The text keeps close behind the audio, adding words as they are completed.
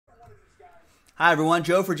Hi, everyone.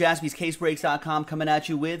 Joe for JaspysCaseBreaks.com coming at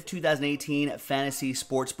you with 2018 Fantasy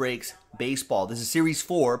Sports Breaks Baseball. This is Series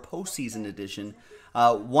 4, postseason edition.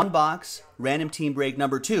 One box, random team break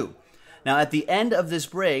number 2. Now, at the end of this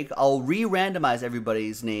break, I'll re-randomize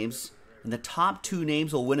everybody's names, and the top 2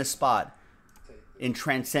 names will win a spot in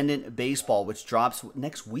Transcendent Baseball, which drops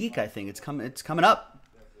next week, I think. It's coming up.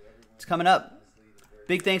 It's coming up.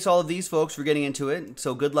 Big thanks to all of these folks for getting into it.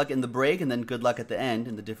 So good luck in the break, and then good luck at the end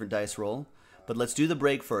in the different dice roll. But let's do the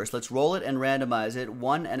break first. Let's roll it and randomize it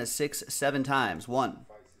 1 and a 6 7 times. 1,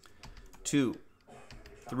 2,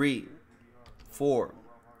 3, 4,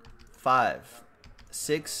 5,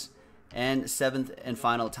 6, and 7th and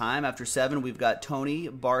final time. After 7, we've got Tony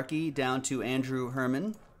Barkey down to Andrew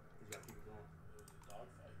Herman.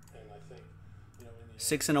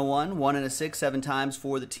 6 and a 1, 1 and a 6, 7 times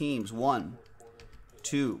for the teams. 1,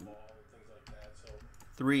 2,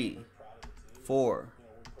 3, 4,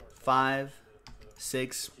 5,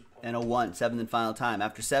 6, and a 1. 7th and final time.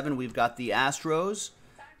 After 7, we've got the Astros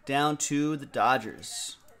down to the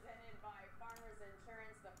Dodgers.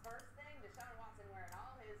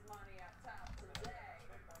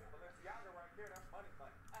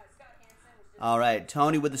 All right,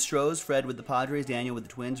 Tony with the Stros, Fred with the Padres, Daniel with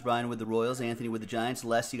the Twins, Brian with the Royals, Anthony with the Giants,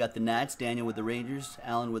 Les, you got the Nats, Daniel with the Rangers,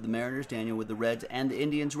 Alan with the Mariners, Daniel with the Reds and the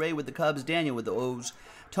Indians, Ray with the Cubs, Daniel with the O's,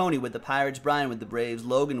 Tony with the Pirates, Brian with the Braves,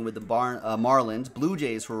 Logan with the Marlins, Blue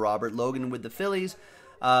Jays for Robert, Logan with the Phillies,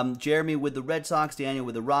 Jeremy with the Red Sox, Daniel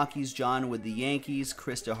with the Rockies, John with the Yankees,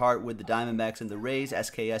 Chris DeHart with the Diamondbacks and the Rays,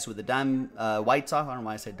 SKS with the White Sox. I don't know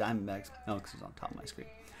why I said Diamondbacks. No, because it's on top of my screen.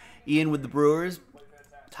 Ian with the Brewers,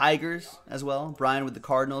 Tigers as well. Brian with the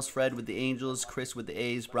Cardinals, Fred with the Angels, Chris with the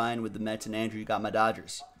A's, Brian with the Mets, and Andrew, you got my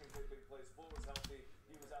Dodgers.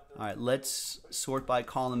 All right, let's sort by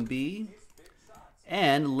column B.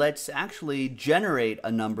 And let's actually generate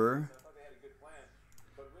a number.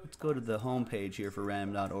 Let's go to the home page here for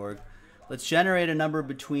random.org. Let's generate a number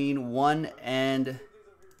between 1 and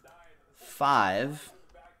 5.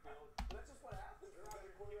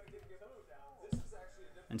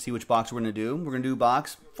 And see which box we're going to do. We're going to do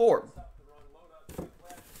box 4.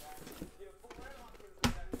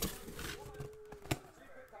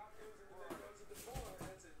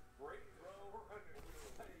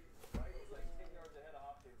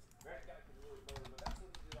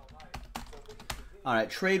 All right,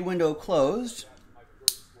 trade window closed.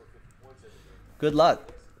 Good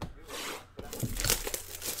luck.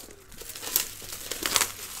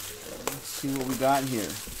 Let's see what we got here.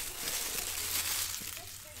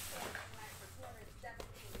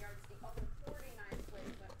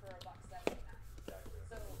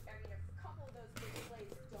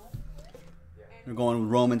 We're going with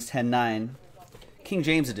Romans 10:9, King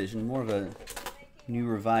James edition, more of a new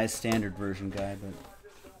revised standard version guy, but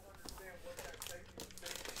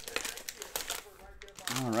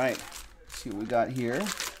all right. Let's see what we got here.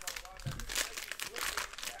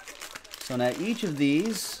 So now each of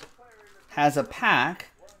these has a pack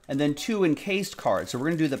and then 2 encased cards. So we're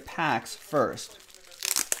going to do the packs first.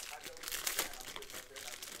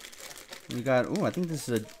 We got, I think this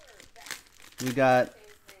is we got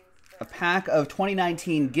a pack of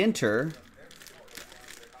 2019 Ginter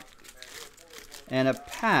and a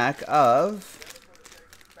pack of,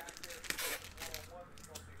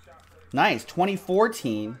 nice,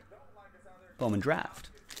 2014 Bowman Draft.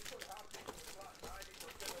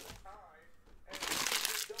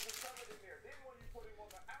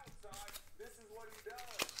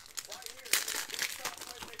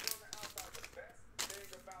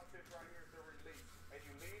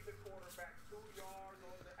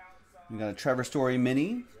 We got a Trevor Story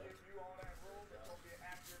mini.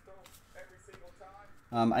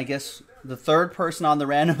 I guess the third person on the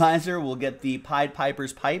randomizer will get the Pied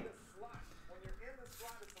Piper's pipe.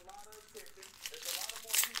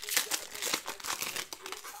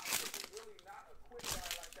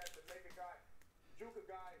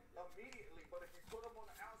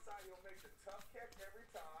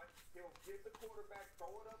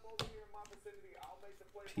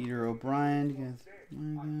 Peter O'Brien.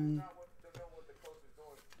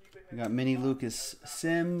 We got mini Lucas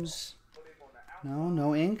Sims.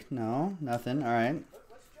 No ink. No, nothing. All right.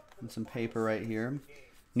 And some paper right here.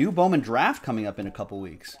 New Bowman Draft coming up in a couple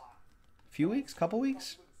weeks. Few weeks? Couple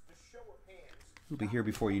weeks? It'll be here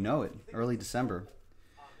before you know it. Early December.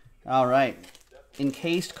 All right.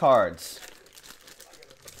 Encased cards.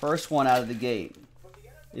 First one out of the gate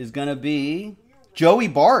is going to be Joey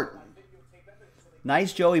Bart.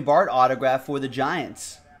 Nice Joey Bart autograph for the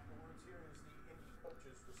Giants.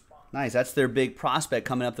 Nice. That's their big prospect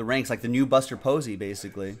coming up the ranks, like the new Buster Posey,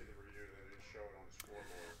 basically.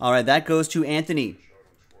 All right, that goes to Anthony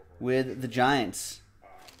with the Giants.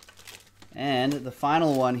 And the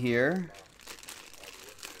final one here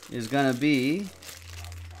is going to be,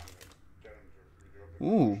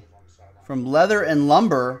 from Leather and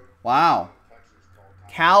Lumber. Wow.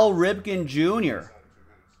 Cal Ripken Jr.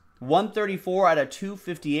 134 out of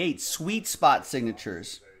 258. Sweet spot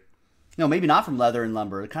signatures. No, maybe not from Leather and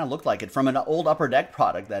Lumber. It kind of looked like it. From an old Upper Deck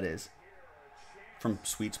product, that is. From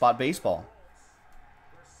Sweet Spot Baseball.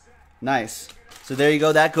 Nice. So there you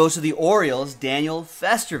go. That goes to the Orioles. Daniel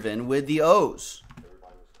Festervin with the O's.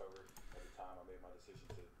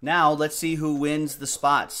 Now, let's see who wins the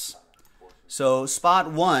spots. So,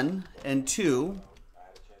 spot 1 and 2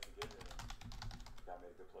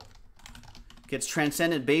 gets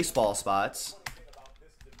Transcendent Baseball spots.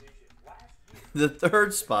 The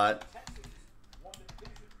third spot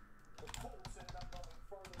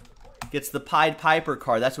gets the Pied Piper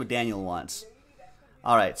card. That's what Daniel wants.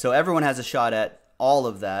 All right, so everyone has a shot at all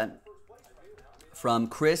of that. From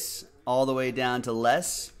Chris all the way down to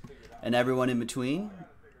Les and everyone in between.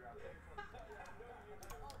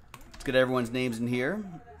 Let's get everyone's names in here.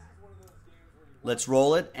 Let's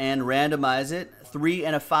roll it and randomize it. 3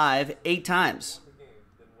 and a 5, 8 times.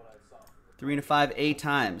 3 and a 5, 8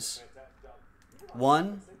 times.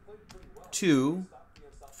 1, 2,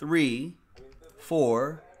 3,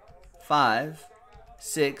 4, 5,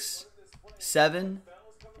 6, 7,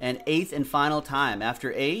 and 8th and final time.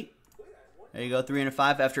 After 8, there you go, 3 and a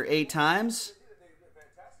 5. After 8 times,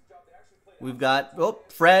 we've got,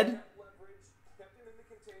 Fred.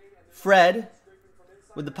 Fred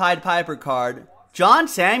with the Pied Piper card. John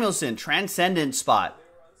Samuelson, Transcendent spot.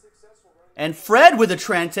 And Fred with a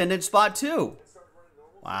Transcendent spot too.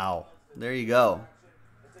 Wow. There you go.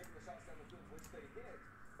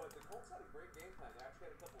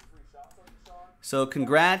 So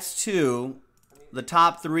congrats to the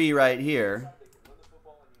top 3 right here.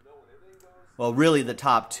 Well, really the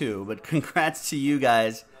top 2, but congrats to you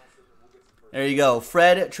guys. There you go.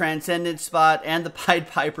 Fred, Transcendent spot, and the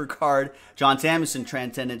Pied Piper card. John Samuelson,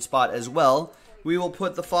 Transcendent spot as well. We will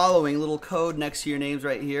put the following little code next to your names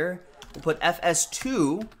right here. We'll put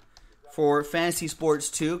FS2 for Fantasy Sports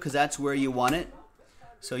 2, because that's where you want it.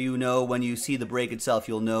 So you know when you see the break itself,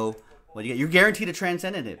 you'll know what you get. You're guaranteed a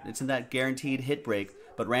Transcendent hit. It's in that guaranteed hit break,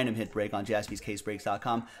 but random hit break on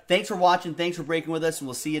JaspysCaseBreaks.com. Thanks for watching. Thanks for breaking with us, and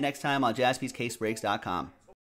we'll see you next time on JaspysCaseBreaks.com.